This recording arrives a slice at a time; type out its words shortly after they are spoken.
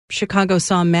Chicago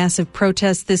saw massive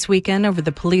protests this weekend over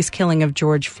the police killing of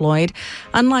George Floyd.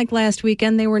 Unlike last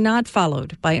weekend, they were not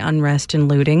followed by unrest and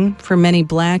looting. For many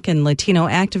Black and Latino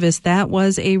activists, that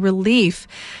was a relief.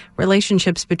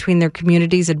 Relationships between their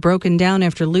communities had broken down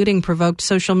after looting provoked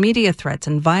social media threats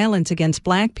and violence against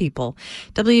Black people.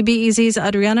 WBEZ's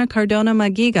Adriana Cardona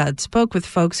Maguigad spoke with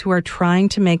folks who are trying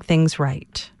to make things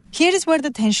right. Here is where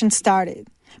the tension started.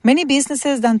 Many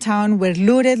businesses downtown were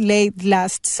looted late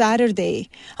last Saturday.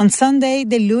 On Sunday,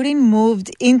 the looting moved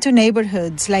into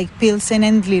neighborhoods like Pilsen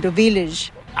and Little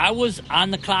Village. I was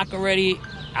on the clock already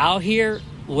out here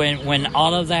when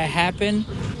all of that happened,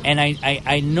 and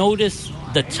I noticed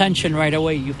the tension right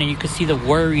away. You could see the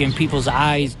worry in people's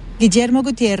eyes. Guillermo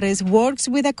Gutierrez works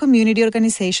with a community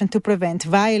organization to prevent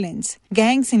violence.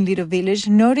 Gangs in Little Village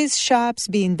noticed shops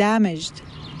being damaged.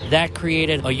 That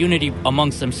created a unity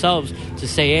amongst themselves to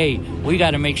say, hey, we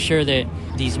got to make sure that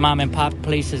these mom and pop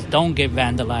places don't get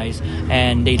vandalized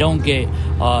and they don't get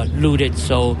looted.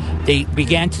 So they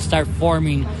began to start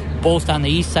forming both on the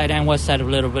east side and west side of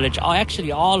Little Village,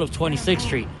 actually all of 26th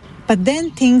Street. But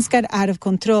then things got out of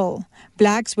control.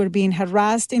 Blacks were being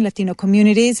harassed in Latino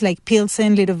communities like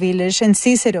Pilsen, Little Village, and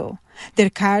Cicero.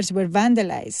 Their cars were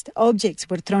vandalized, objects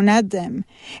were thrown at them,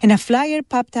 and a flyer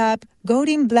popped up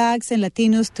goading Blacks and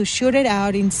Latinos to shoot it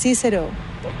out in Cicero.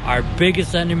 Our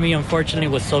biggest enemy, unfortunately,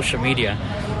 was social media.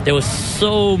 There was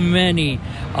so many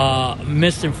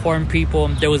misinformed people.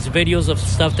 There was videos of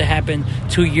stuff that happened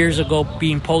 2 years ago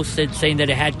being posted saying that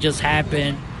it had just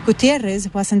happened.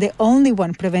 Gutierrez wasn't the only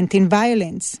one preventing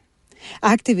violence.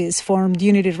 Activists formed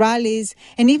unity rallies,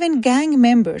 and even gang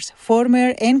members,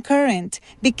 former and current,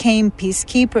 became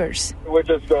peacekeepers. We're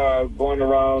just going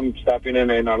around, stopping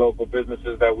in our local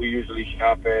businesses that we usually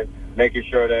shop in, making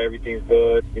sure that everything's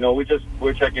good.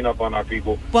 We're checking up on our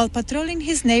people. While patrolling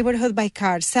his neighborhood by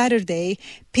car Saturday,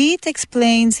 Pete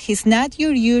explains he's not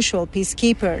your usual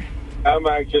peacekeeper. I'm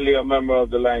actually a member of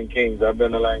the Lion Kings. I've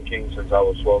been a Lion King since I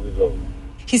was 12 years old.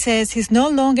 He says he's no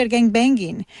longer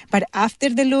gangbanging, but after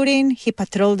the looting, he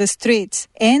patrolled the streets,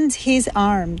 and he's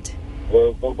armed.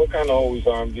 We're kind of always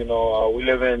armed, We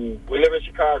live in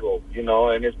Chicago,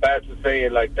 and it's bad to say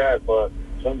it like that, but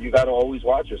you got to always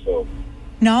watch yourself.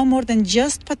 Now more than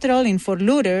just patrolling for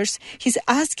looters, he's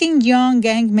asking young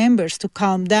gang members to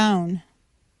calm down.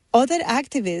 Other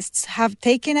activists have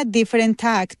taken a different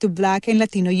tack to Black and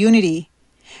Latino unity.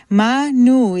 Ma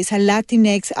Nu is a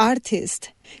Latinx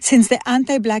artist. Since the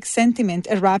anti-Black sentiment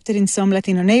erupted in some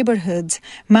Latino neighborhoods,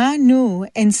 Ma Nu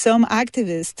and some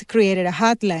activists created a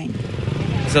hotline.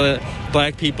 So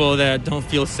Black people that don't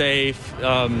feel safe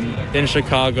in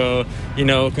Chicago,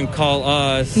 can call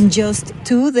us. In just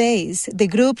 2 days, the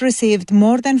group received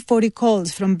more than 40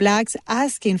 calls from Blacks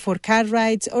asking for car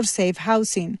rides or safe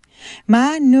housing.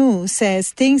 Ma Nu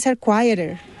says things are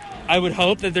quieter. I would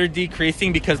hope that they're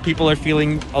decreasing because people are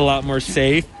feeling a lot more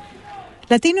safe.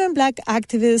 Latino and Black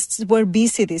activists were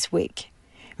busy this week.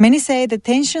 Many say the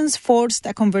tensions forced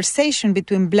a conversation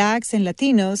between Blacks and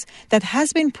Latinos that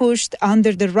has been pushed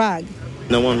under the rug.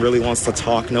 No one really wants to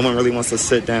talk. No one really wants to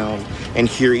sit down and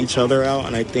hear each other out.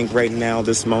 And I think right now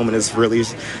this moment is really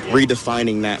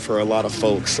redefining that for a lot of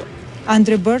folks.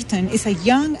 Andre Burton is a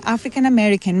young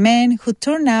African-American man who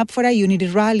turned up for a unity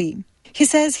rally. He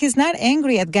says he's not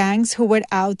angry at gangs who were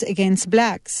out against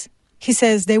Blacks. He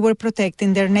says they were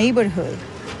protecting their neighborhood.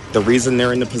 The reason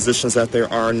they're in the positions that they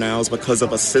are now is because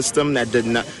of a system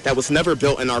that was never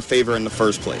built in our favor in the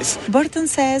first place. Burton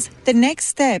says the next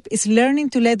step is learning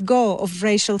to let go of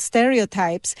racial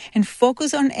stereotypes and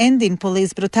focus on ending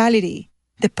police brutality,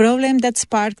 the problem that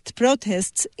sparked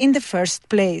protests in the first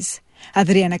place.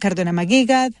 Adriana Cardona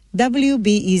Maguigad,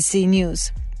 WBEZ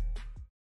News.